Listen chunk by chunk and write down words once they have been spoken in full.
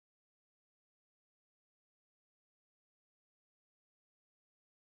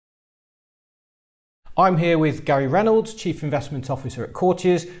I'm here with Gary Reynolds, Chief Investment Officer at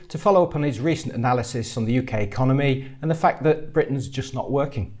Courtiers, to follow up on his recent analysis on the UK economy and the fact that Britain's just not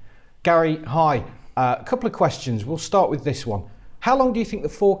working. Gary, hi. A couple of questions. We'll start with this one. How long do you think the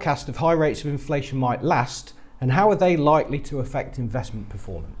forecast of high rates of inflation might last, and how are they likely to affect investment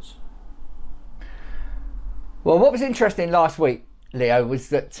performance? Well, what was interesting last week, Leo, was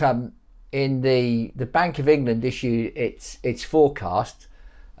that in the Bank of England issued its forecast,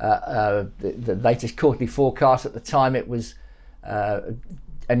 the latest quarterly forecast. At the time it was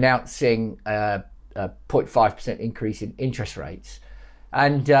announcing a 0.5% increase in interest rates.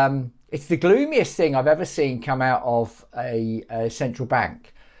 And it's the gloomiest thing I've ever seen come out of a central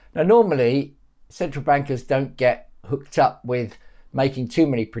bank. Now, normally, central bankers don't get hooked up with making too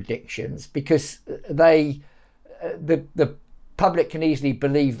many predictions because the public can easily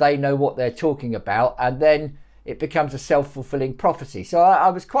believe they know what they're talking about, and then it becomes a self-fulfilling prophecy. So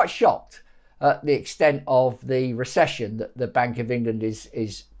I was quite shocked at the extent of the recession that the Bank of England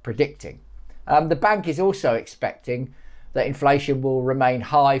is predicting. The bank is also expecting that inflation will remain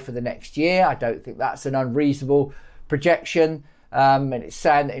high for the next year. I don't think that's an unreasonable projection. And it's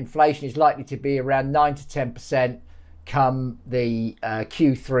saying that inflation is likely to be around 9 to 10% come the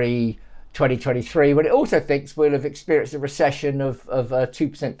Q3 2023, when it also thinks we'll have experienced a recession of a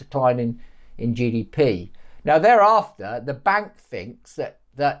 2% decline in GDP. Now, thereafter, the bank thinks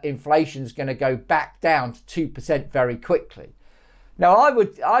that inflation is going to go back down to 2% very quickly. Now,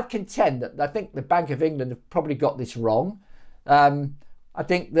 I'd contend that I think the Bank of England have probably got this wrong. I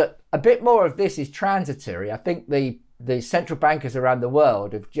think that a bit more of this is transitory. I think the central bankers around the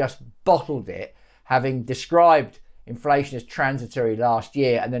world have just bottled it, having described inflation as transitory last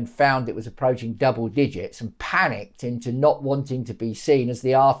year and then found it was approaching double digits and panicked into not wanting to be seen as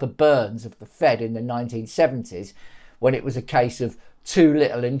the Arthur Burns of the Fed in the 1970s, when it was a case of too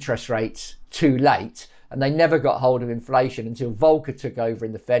little interest rates too late, and they never got hold of inflation until Volcker took over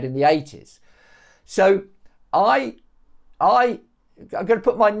in the Fed in the 80s. So I'm going to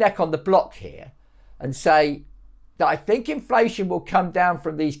put my neck on the block here and say that I think inflation will come down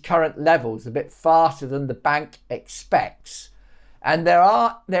from these current levels a bit faster than the bank expects. And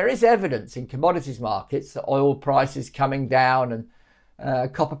there is evidence in commodities markets that oil prices coming down and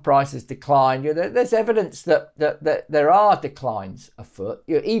copper prices decline. There's evidence that there are declines afoot.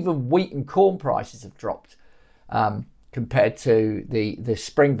 Even wheat and corn prices have dropped compared to the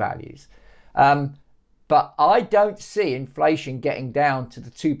spring values. But I don't see inflation getting down to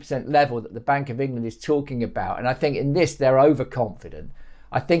the 2% level that the Bank of England is talking about. And I think in this, they're overconfident.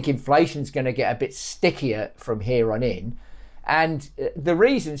 I think inflation's going to get a bit stickier from here on in. And the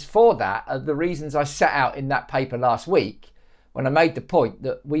reasons for that are the reasons I set out in that paper last week, when I made the point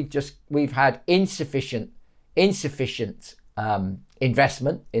that we've had insufficient investment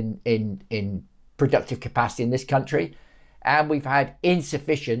in productive capacity in this country, and we've had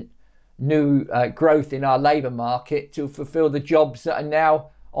insufficient new growth in our labour market to fulfil the jobs that are now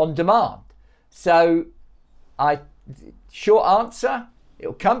on demand. So short answer,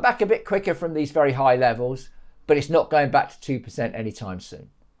 it'll come back a bit quicker from these very high levels, but it's not going back to 2% anytime soon.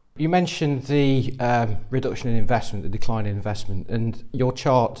 You mentioned the reduction in investment, the decline in investment, and your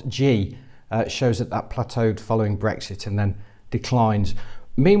chart G shows that plateaued following Brexit and then declines.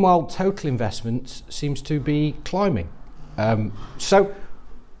 Meanwhile, total investment seems to be climbing. So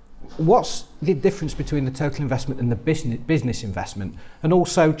what's the difference between the total investment and the business investment, and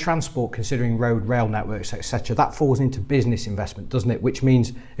also transport, considering road, rail networks, etc.? That falls into business investment, doesn't it? Which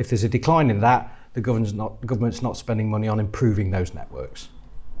means if there's a decline in that, the government's not spending money on improving those networks.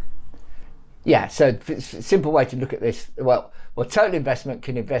 Yeah, so simple way to look at this, well, total investment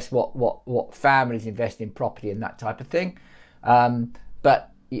can invest what families invest in property and that type of thing.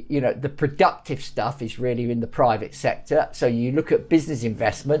 But the productive stuff is really in the private sector. So you look at business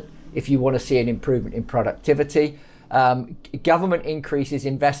investment if you want to see an improvement in productivity. Government increases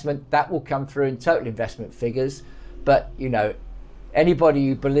investment, that will come through in total investment figures. But anybody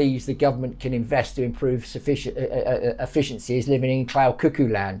who believes the government can invest to improve efficiency is living in cloud cuckoo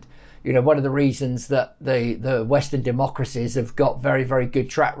land. One of the reasons that the Western democracies have got very, very good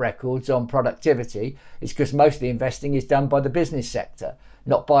track records on productivity is because most of the investing is done by the business sector,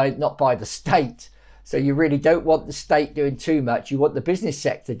 not by the state. So you really don't want the state doing too much. You want the business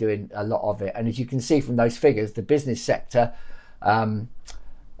sector doing a lot of it. And as you can see from those figures, the business sector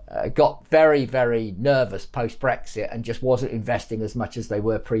got very, very nervous post-Brexit and just wasn't investing as much as they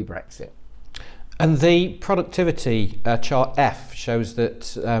were pre-Brexit. And the productivity chart F shows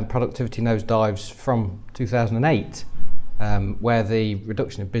that productivity nosedives from 2008, where the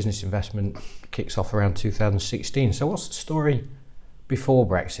reduction in business investment kicks off around 2016. So what's the story before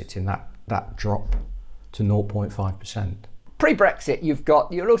Brexit in that drop? to 0.5%. Pre-Brexit,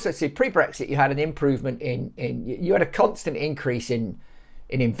 you'll also see pre-Brexit you had an improvement you had a constant increase in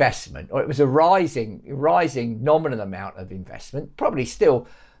investment, or it was a rising nominal amount of investment. Probably still,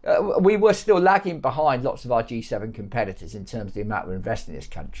 we were still lagging behind lots of our G7 competitors in terms of the amount we're investing in this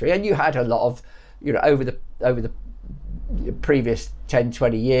country. And you had a lot of, over the previous 10,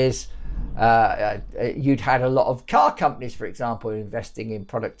 20 years, you'd had a lot of car companies, for example, investing in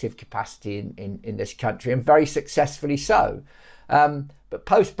productive capacity in this country, and very successfully so. But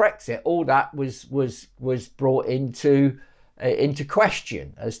post-Brexit, all that was brought into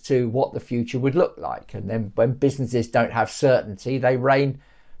question as to what the future would look like. And then when businesses don't have certainty, they rein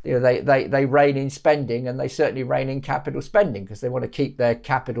in spending, and they certainly rein in capital spending because they want to keep their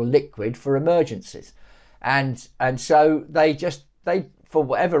capital liquid for emergencies. And so they for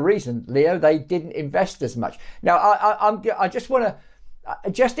whatever reason, Leo, they didn't invest as much. Now, I just want to,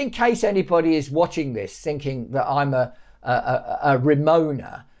 just in case anybody is watching this thinking that I'm a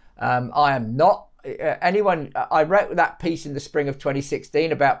Ramona, I am not. I wrote that piece in the spring of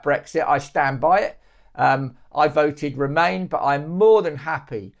 2016 about Brexit. I stand by it. I voted Remain, but I'm more than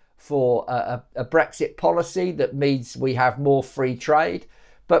happy for a Brexit policy that means we have more free trade.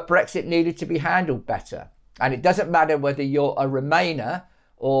 But Brexit needed to be handled better, and it doesn't matter whether you're a Remainer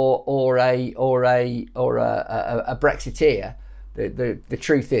or a Brexiteer. The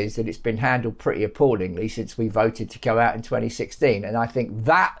truth is that it's been handled pretty appallingly since we voted to go out in 2016, and I think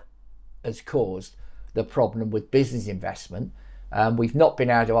that has caused the problem with business investment. We've not been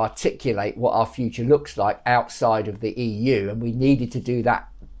able to articulate what our future looks like outside of the EU, and we needed to do that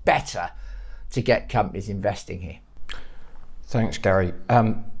better to get companies investing here. Thanks, Gary.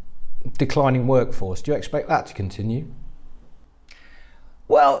 Declining workforce, do you expect that to continue?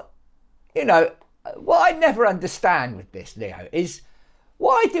 Well, what I never understand with this, Leo, is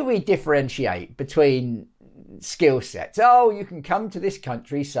why do we differentiate between skill sets? Oh, you can come to this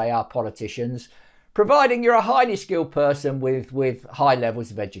country, say our politicians, providing you're a highly skilled person with high levels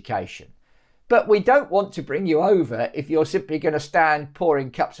of education. But we don't want to bring you over if you're simply going to stand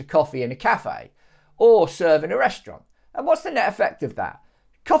pouring cups of coffee in a cafe or serve in a restaurant. And what's the net effect of that?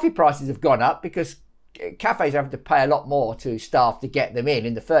 Coffee prices have gone up because cafes have to pay a lot more to staff to get them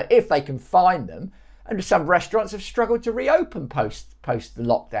in the first, if they can find them. And some restaurants have struggled to reopen post the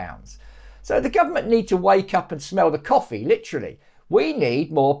lockdowns. So the government need to wake up and smell the coffee, literally. We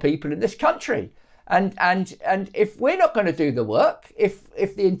need more people in this country. And if we're not going to do the work, if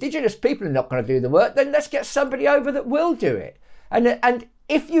the indigenous people are not going to do the work, then let's get somebody over that will do it. And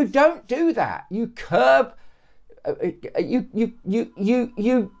if you don't do that, you curb,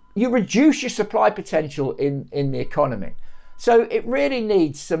 you reduce your supply potential in the economy. So it really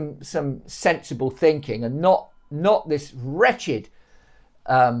needs some sensible thinking, and not this wretched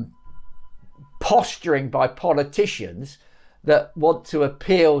posturing by politicians that want to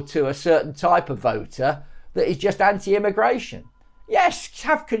appeal to a certain type of voter that is just anti-immigration. Yes,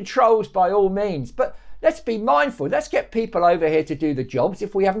 have controls by all means, but let's be mindful. Let's get people over here to do the jobs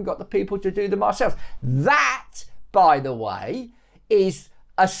if we haven't got the people to do them ourselves. That, by the way, is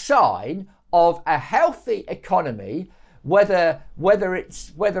a sign of a healthy economy, whether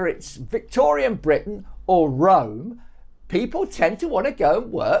it's Victorian Britain or Rome. People tend to want to go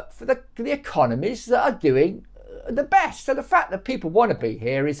and work for the economies that are doing the best. So the fact that people want to be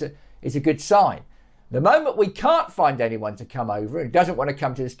here is a good sign. The moment we can't find anyone to come over and doesn't want to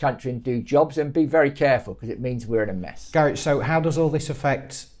come to this country and do jobs, then be very careful, because it means we're in a mess. Gary, so how does all this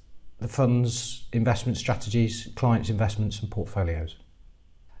affect the funds, investment strategies, clients' investments and portfolios?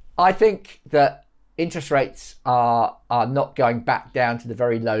 I think that interest rates are not going back down to the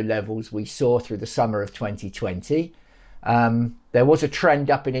very low levels we saw through the summer of 2020. There was a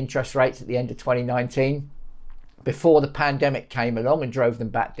trend up in interest rates at the end of 2019 before the pandemic came along and drove them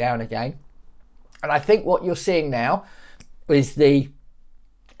back down again. And I think what you're seeing now is the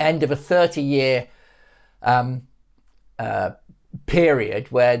end of a 30-year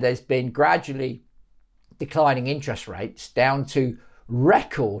period where there's been gradually declining interest rates down to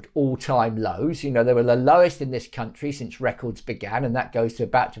record all-time lows. They were the lowest in this country since records began, and that goes to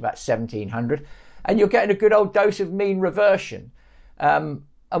about 1700. And you're getting a good old dose of mean reversion. And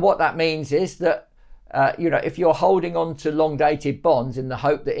what that means is that if you're holding on to long-dated bonds in the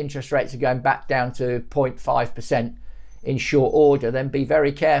hope that interest rates are going back down to 0.5% in short order, then be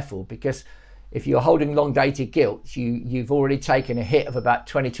very careful, because if you're holding long-dated gilts, you've already taken a hit of about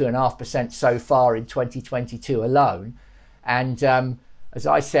 22.5% so far in 2022 alone. And as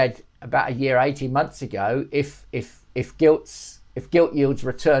I said about a year, 18 months ago, if gilt yields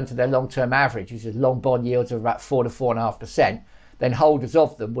return to their long-term average, which is long bond yields of about 4 to 4.5%, then holders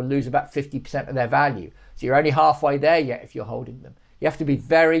of them will lose about 50% of their value. So you're only halfway there yet if you're holding them. You have to be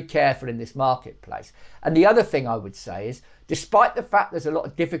very careful in this marketplace. And the other thing I would say is, despite the fact there's a lot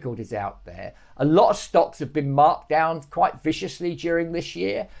of difficulties out there, a lot of stocks have been marked down quite viciously during this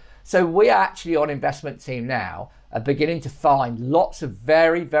year. So we are actually on investment team now are beginning to find lots of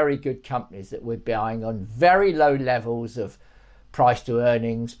very, very good companies that we're buying on very low levels of price to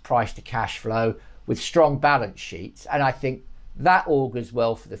earnings, price to cash flow, with strong balance sheets. And I think that augurs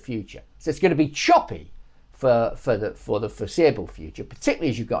well for the future. So it's going to be choppy for the foreseeable future, particularly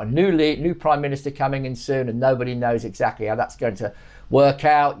as you've got a new prime minister coming in soon, and nobody knows exactly how that's going to work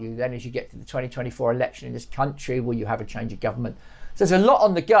out. Then as you get to the 2024 election in this country, will you have a change of government? So there's a lot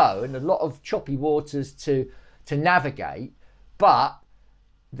on the go and a lot of choppy waters to navigate, but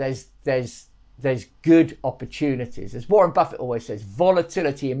there's good opportunities. As Warren Buffett always says,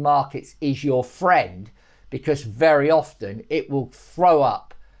 volatility in markets is your friend, because very often it will throw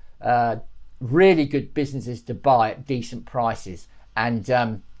up really good businesses to buy at decent prices. And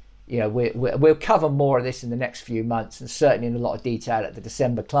we'll cover more of this in the next few months, and certainly in a lot of detail at the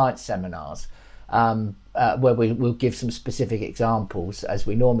December client seminars, where we'll give some specific examples as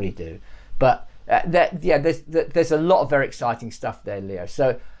we normally do. But there's a lot of very exciting stuff there, Leo.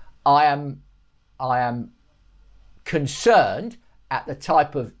 So I am concerned at the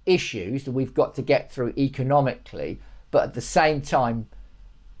type of issues that we've got to get through economically, but at the same time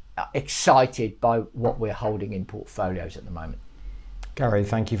excited by what we're holding in portfolios at the moment. Gary,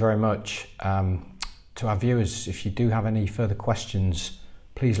 thank you very much. To our viewers, if you do have any further questions,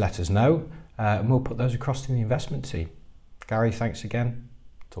 please let us know, and we'll put those across to the investment team. Gary, thanks again.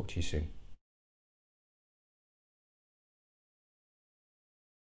 Talk to you soon.